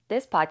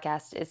This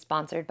podcast is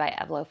sponsored by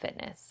Evlo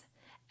Fitness.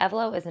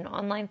 Evlo is an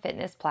online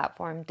fitness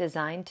platform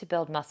designed to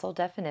build muscle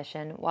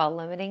definition while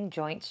limiting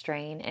joint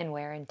strain and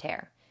wear and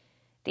tear.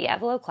 The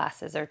Evlo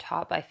classes are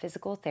taught by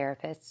physical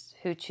therapists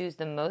who choose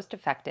the most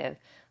effective,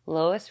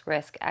 lowest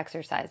risk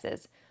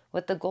exercises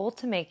with the goal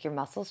to make your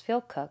muscles feel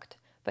cooked,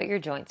 but your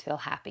joints feel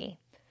happy.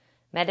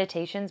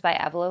 Meditations by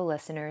Evlo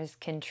listeners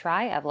can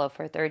try Evlo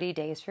for 30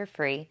 days for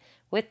free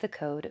with the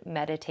code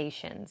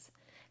MEDITATIONS.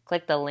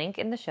 Click the link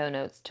in the show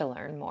notes to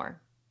learn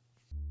more.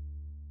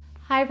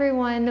 Hi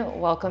everyone,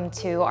 welcome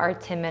to our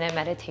 10-minute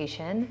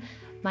meditation.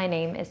 My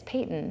name is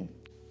Peyton.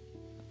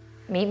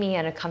 Meet me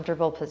in a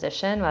comfortable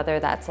position, whether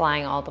that's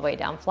lying all the way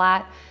down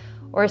flat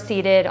or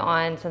seated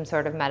on some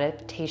sort of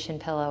meditation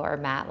pillow or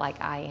mat like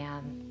I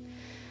am.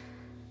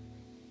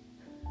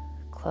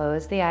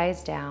 Close the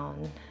eyes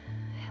down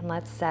and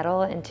let's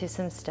settle into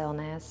some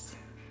stillness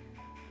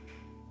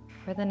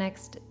for the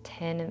next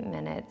 10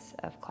 minutes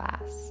of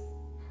class.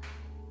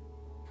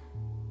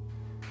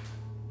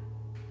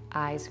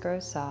 Eyes grow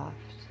soft.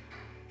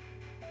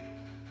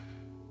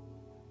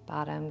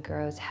 Bottom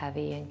grows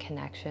heavy in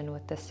connection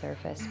with the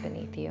surface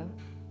beneath you.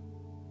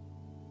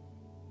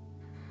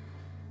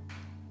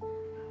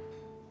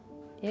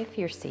 If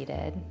you're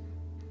seated,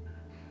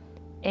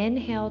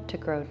 inhale to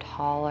grow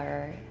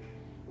taller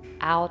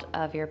out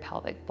of your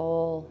pelvic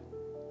bowl,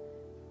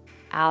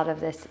 out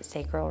of this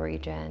sacral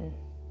region.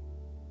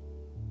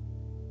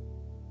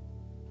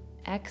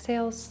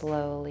 Exhale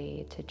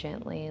slowly to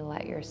gently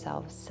let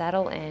yourself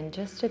settle in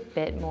just a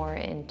bit more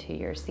into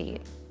your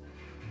seat.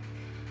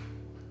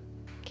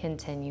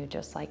 Continue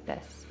just like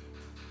this.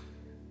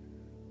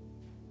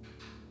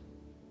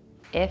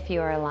 If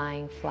you are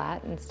lying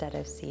flat instead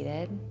of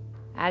seated,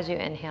 as you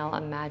inhale,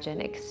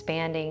 imagine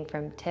expanding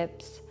from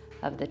tips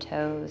of the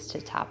toes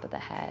to top of the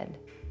head.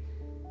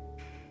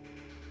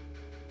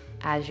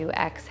 As you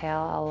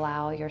exhale,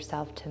 allow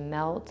yourself to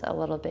melt a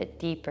little bit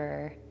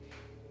deeper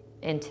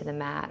into the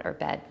mat or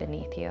bed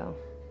beneath you.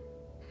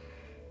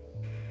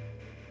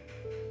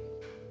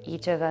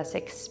 Each of us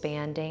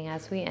expanding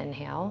as we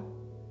inhale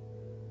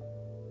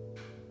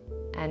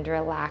and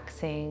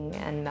relaxing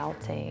and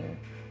melting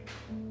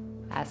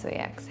as we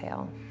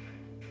exhale.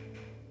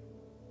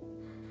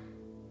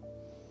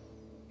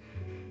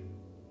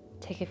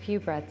 Take a few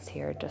breaths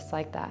here, just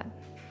like that.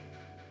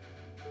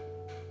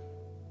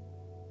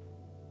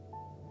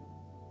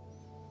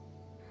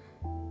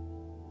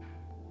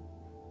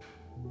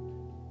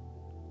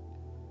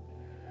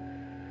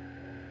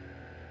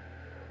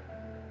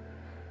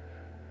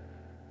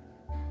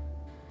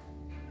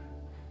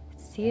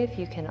 See if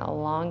you can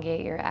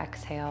elongate your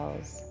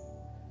exhales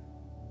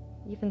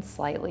even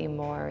slightly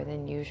more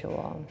than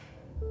usual.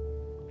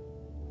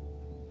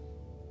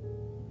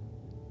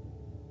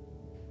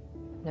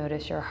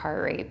 Notice your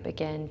heart rate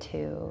begin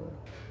to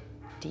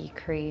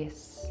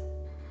decrease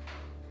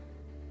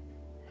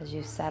as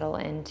you settle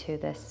into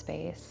this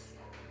space,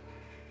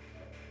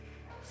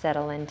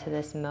 settle into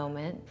this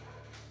moment.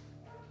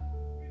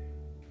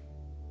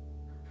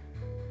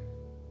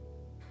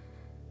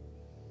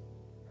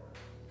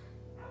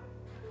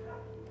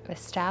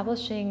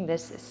 Establishing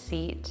this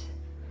seat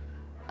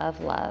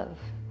of love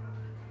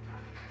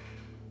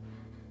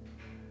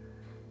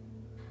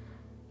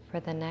for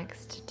the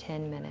next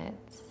 10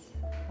 minutes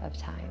of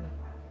time.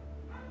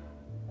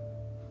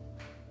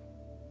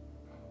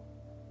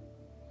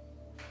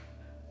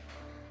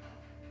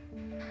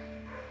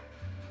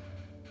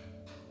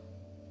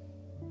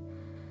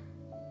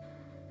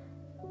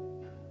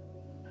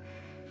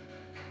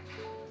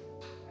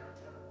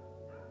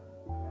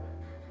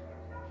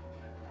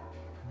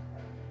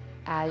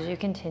 As you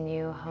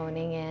continue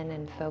honing in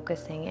and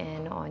focusing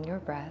in on your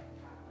breath,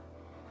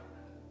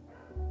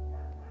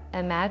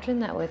 imagine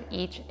that with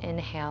each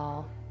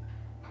inhale,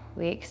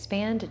 we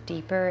expand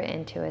deeper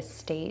into a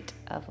state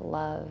of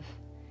love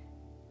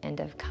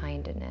and of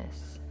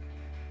kindness.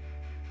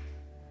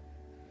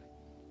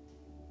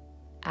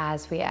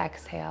 As we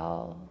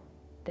exhale,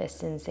 this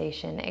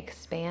sensation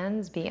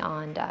expands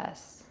beyond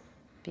us,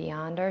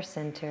 beyond our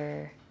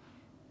center,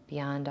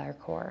 beyond our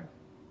core.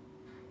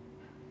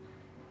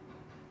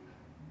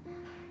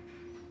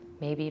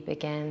 Maybe it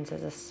begins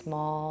as a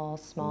small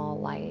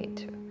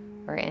light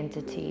or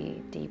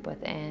entity deep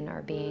within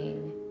our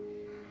being,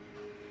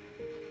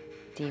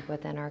 deep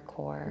within our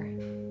core.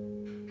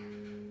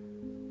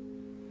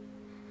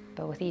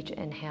 But with each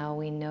inhale,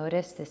 we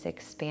notice this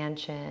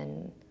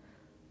expansion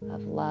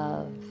of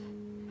love.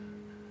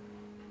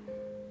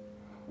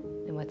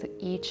 And with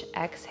each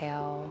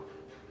exhale,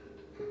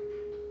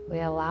 we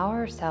allow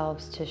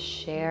ourselves to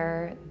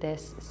share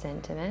this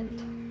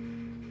sentiment,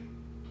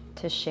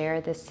 to share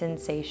this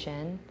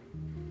sensation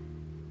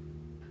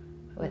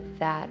with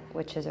that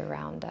which is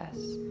around us.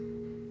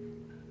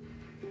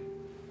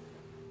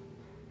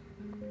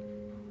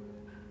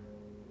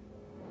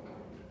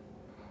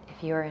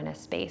 If you are in a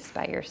space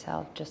by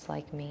yourself just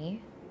like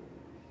me,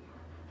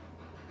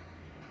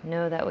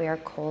 know that we are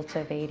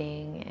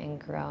cultivating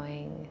and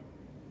growing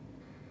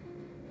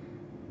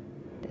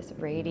this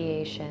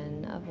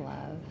radiation of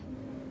love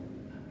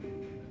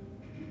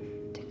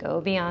go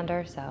beyond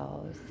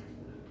ourselves,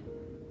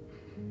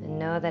 and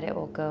know that it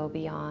will go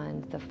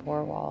beyond the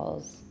four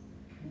walls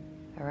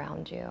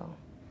around you.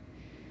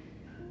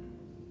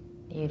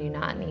 You do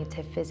not need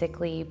to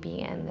physically be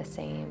in the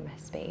same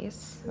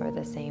space or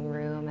the same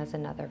room as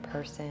another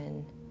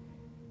person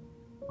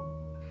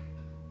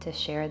to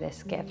share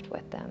this gift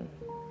with them.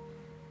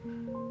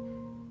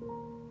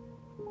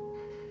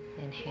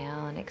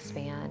 Inhale and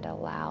expand.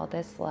 Allow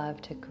this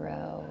love to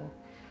grow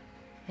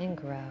and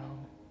grow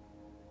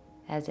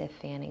as if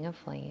fanning a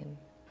flame.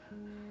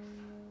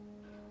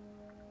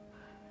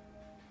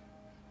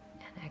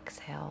 And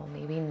exhale.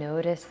 Maybe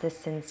notice the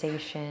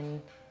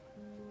sensation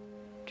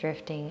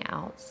drifting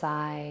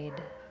outside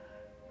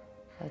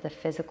of the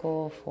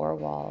physical four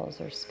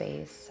walls or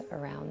space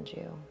around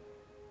you,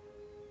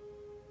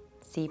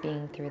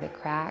 seeping through the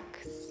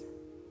cracks,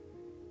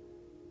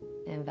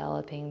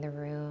 enveloping the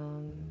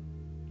room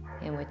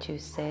in which you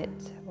sit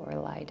or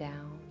lie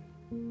down.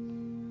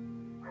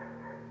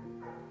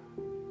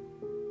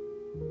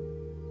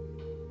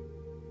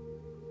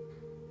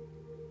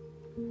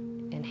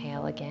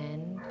 Inhale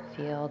again,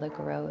 feel the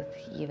growth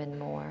even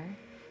more,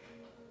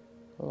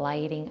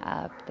 lighting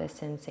up the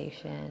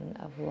sensation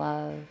of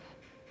love,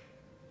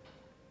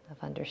 of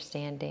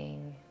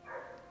understanding,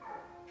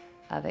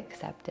 of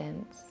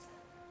acceptance.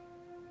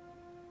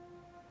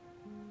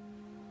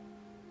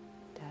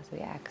 As we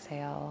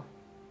exhale,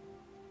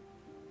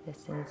 this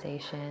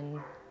sensation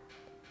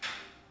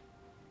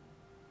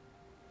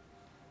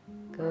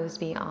goes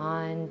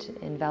beyond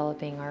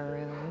enveloping our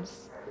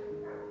rooms,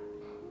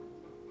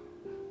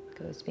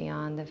 goes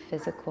beyond the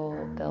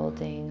physical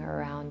building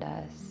around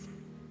us,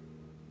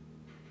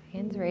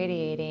 and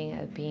radiating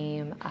a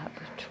beam up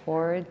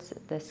towards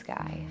the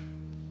sky.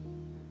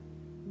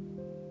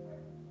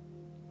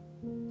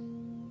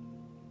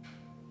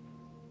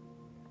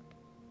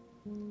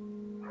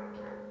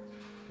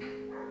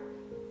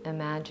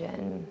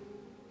 Imagine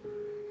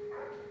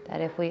that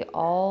if we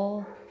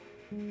all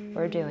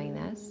were doing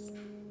this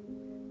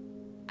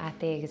at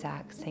the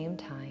exact same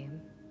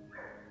time,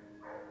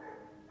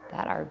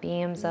 that our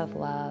beams of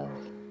love,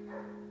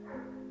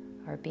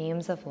 our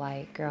beams of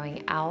light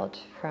growing out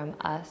from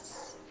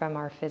us, from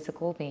our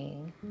physical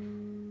being,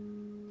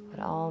 would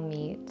all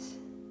meet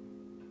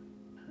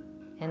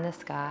in the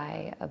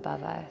sky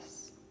above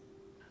us.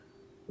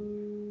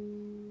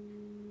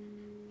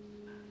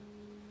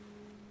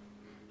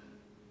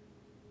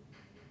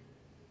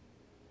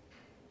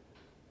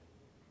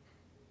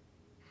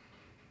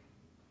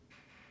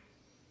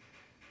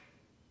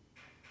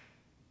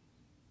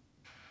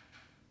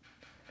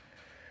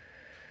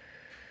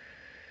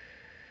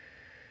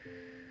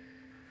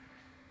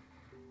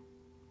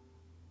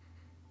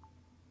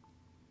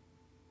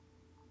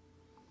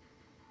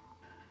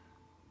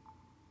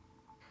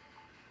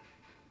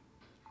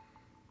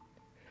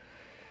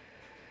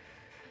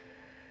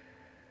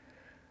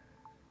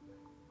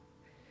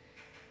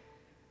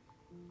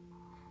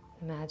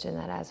 Imagine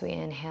that as we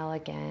inhale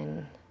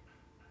again,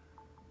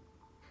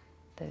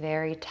 the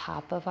very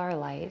top of our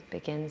light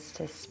begins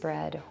to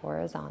spread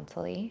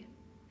horizontally.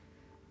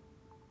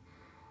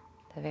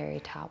 The very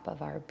top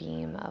of our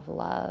beam of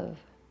love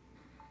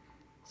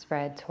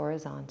spreads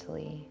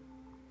horizontally,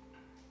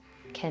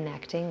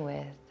 connecting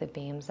with the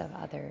beams of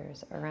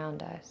others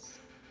around us.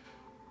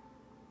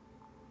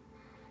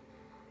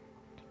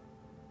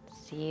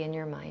 See in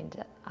your mind's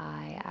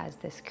eye as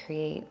this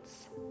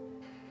creates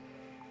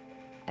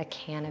a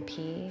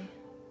canopy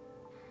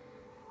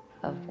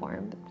of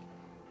warmth,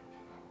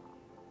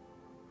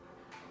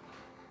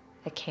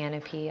 a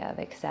canopy of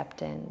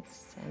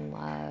acceptance and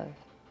love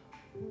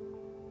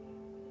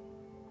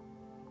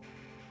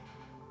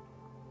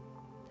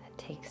that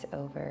takes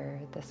over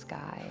the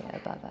sky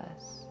above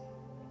us.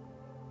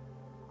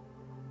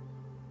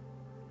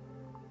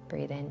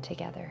 Breathe in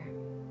together.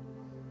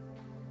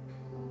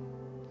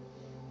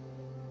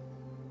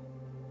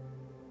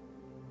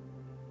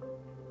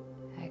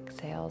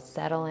 Exhale,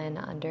 settle in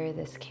under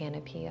this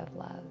canopy of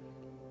love.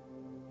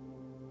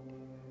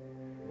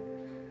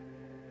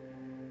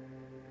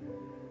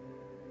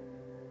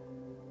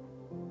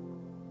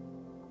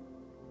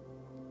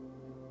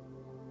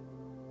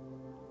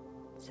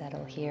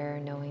 Settle here,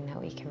 knowing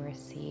that we can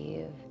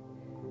receive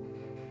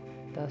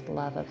both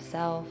love of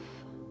self,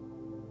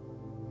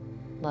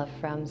 love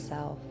from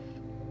self,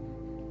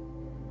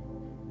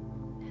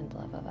 and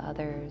love of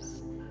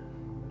others,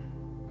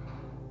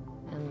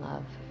 and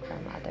love from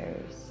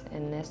others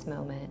in this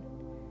moment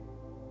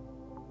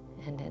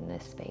and in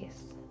this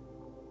space.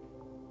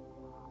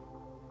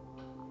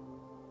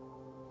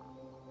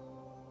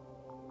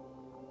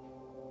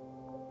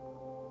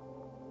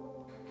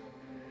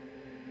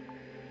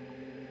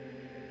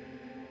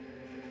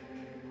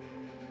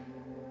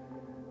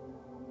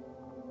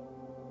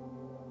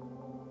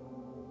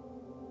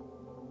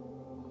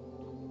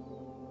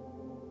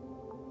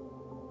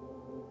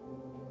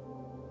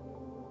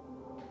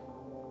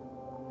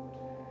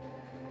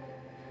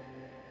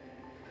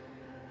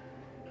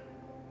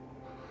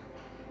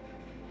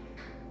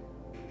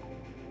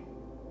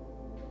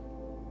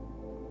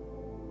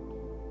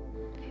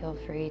 Feel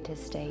free to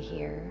stay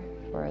here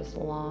for as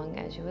long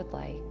as you would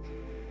like.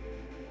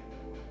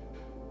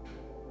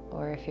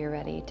 Or if you're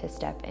ready to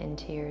step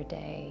into your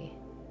day,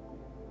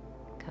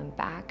 come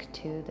back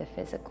to the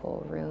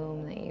physical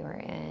room that you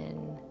are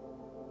in.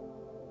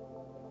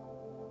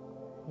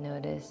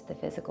 Notice the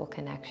physical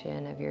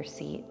connection of your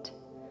seat,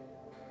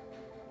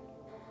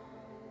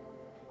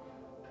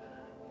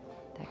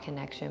 that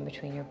connection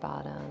between your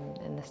bottom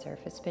and the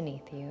surface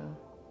beneath you.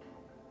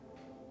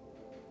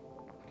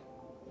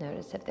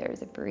 Notice if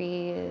there's a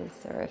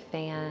breeze or a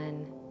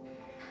fan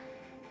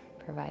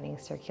providing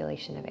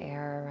circulation of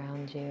air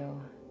around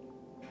you.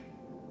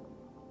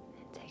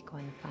 And take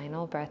one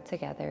final breath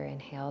together.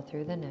 Inhale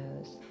through the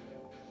nose.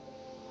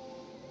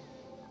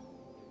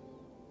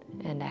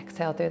 And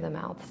exhale through the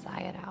mouth,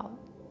 sigh it out.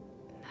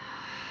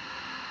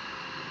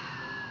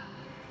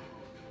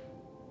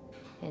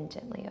 And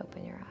gently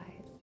open your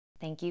eyes.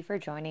 Thank you for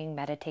joining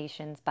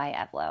Meditations by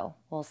Evlo.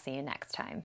 We'll see you next time.